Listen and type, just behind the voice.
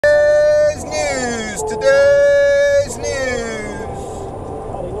today's news.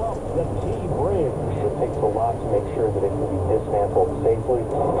 Cutting off the T-bridge. It takes a lot to make sure that it can be dismantled safely.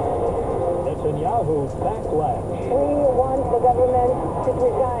 Netanyahu backlash. We want the government to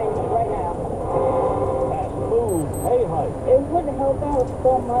resign right now. Fast food pay hike. It would help out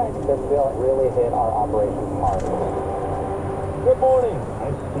so much. This bill really hit our operations hard. Good morning.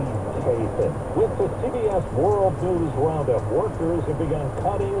 I'm Steve Chafin. With the CBS World News Roundup, workers have begun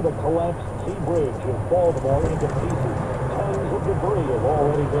cutting the collapsed T-bridge in Baltimore into pieces. Tons of debris have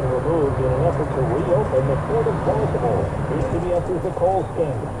already been removed in an effort to reopen the Port of Baltimore. Here's CBS's Nicole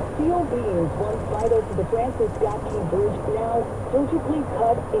Scanlon. Steel beams once vital to the Francis Scott Key Bridge now surgically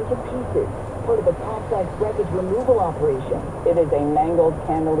cut into pieces. Part of a complex wreckage removal operation. It is a mangled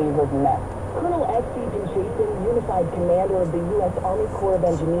cantilevered mess. Colonel Stephen Chasen, Unified Commander of the U.S. Army Corps of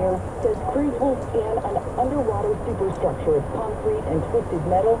Engineers, says crews will scan an underwater superstructure of concrete and twisted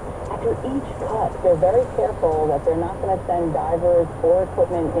metal after each cut. They're very careful that they're not going to send divers or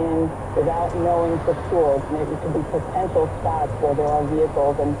equipment in without knowing for sure. Maybe it could be potential spots where there are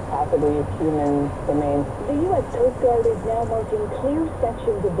vehicles and possibly human remains. The U.S. Coast Guard is now marking clear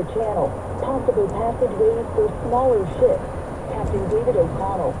sections of the channel, possible passageways for smaller ships. Captain David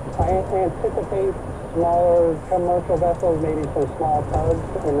O'Connell. I anticipate smaller commercial vessels, maybe some small tugs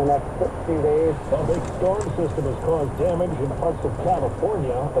in the next few days. A big storm system has caused damage in parts of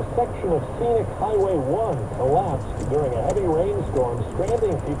California. A section of scenic Highway 1 collapsed during a heavy rainstorm,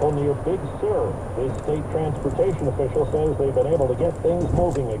 stranding people near Big Sur. This state transportation official says they've been able to get things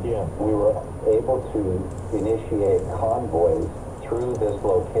moving again. We were able to initiate convoys through this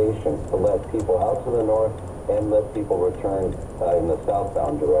location to let people out to the north and let people return in the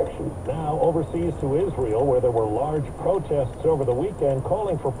southbound direction. Now overseas to Israel, where there were large protests over the weekend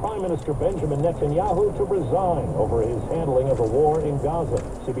calling for Prime Minister Benjamin Netanyahu to resign over his handling of the war in Gaza.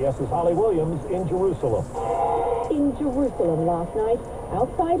 CBS's Holly Williams in Jerusalem. In Jerusalem last night,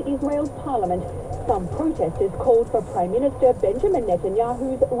 outside Israel's parliament, some protesters called for Prime Minister Benjamin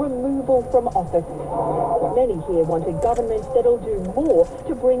Netanyahu's removal from office. Many here want a government that'll do more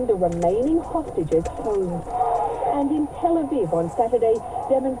to bring the remaining hostages home. And in Tel Aviv on Saturday,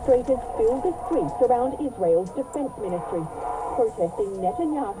 demonstrators filled the streets around Israel's defense ministry, protesting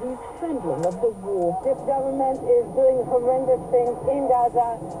Netanyahu's handling of the war. This government is doing horrendous things in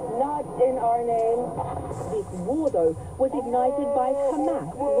Gaza, not in our name. This war, though, was ignited by Hamas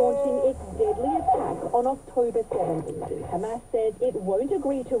launching its deadly attack on October 7th. Hamas says it won't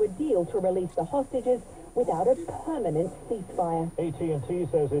agree to a deal to release the hostages without a permanent ceasefire. AT&T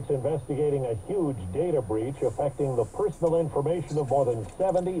says it's investigating a huge data breach affecting the personal information of more than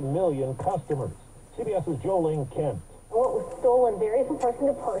 70 million customers. CBS's Jolene Kent. What was stolen varies from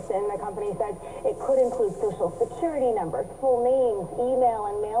person to person. The company says it could include social security numbers, full names, email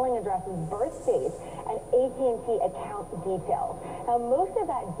and mailing addresses, birth dates, and AT&T account details. Now, most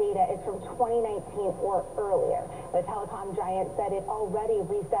of that data is from 2019 or earlier. The telecom giant said it already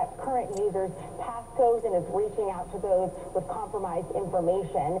reset current users' passcodes and is reaching out to those with compromised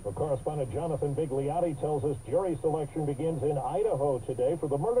information. The correspondent Jonathan Bigliotti tells us jury selection begins in Idaho today for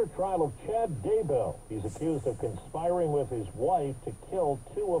the murder trial of Chad Daybell. He's accused of conspiring with his wife to kill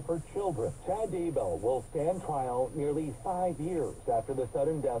two of her children. Chad Daybell will stand trial nearly 5 years after the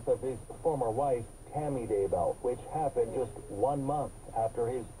sudden death of his former wife, Tammy Daybell, which happened just 1 month after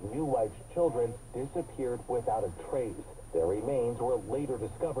his new wife's children disappeared without a trace. Their remains were later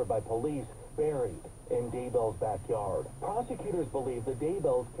discovered by police buried in Daybell's backyard. Prosecutors believe the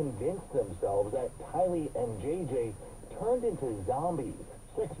Daybells convinced themselves that Tylee and JJ turned into zombies.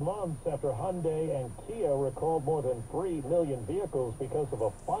 6 months after Hyundai and Kia recalled more than 3 million vehicles because of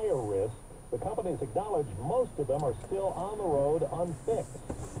a fire risk, the companies acknowledge most of them are still on the road unfixed.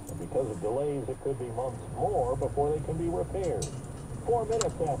 And because of delays, it could be months more before they can be repaired. 4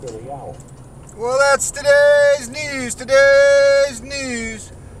 minutes after the hour. Well, that's today's news. Today's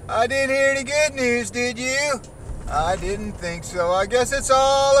news. I didn't hear any good news, did you? I didn't think so. I guess it's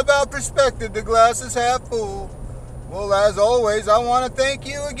all about perspective. The glass is half full. Well, as always, I want to thank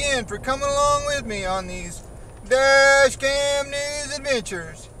you again for coming along with me on these Dash Cam News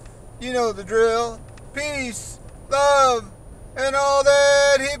adventures. You know the drill. Peace, love, and all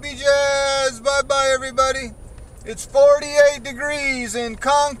that hippie jazz. Bye-bye, everybody. It's 48 degrees in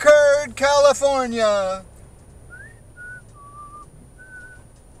Concord, California.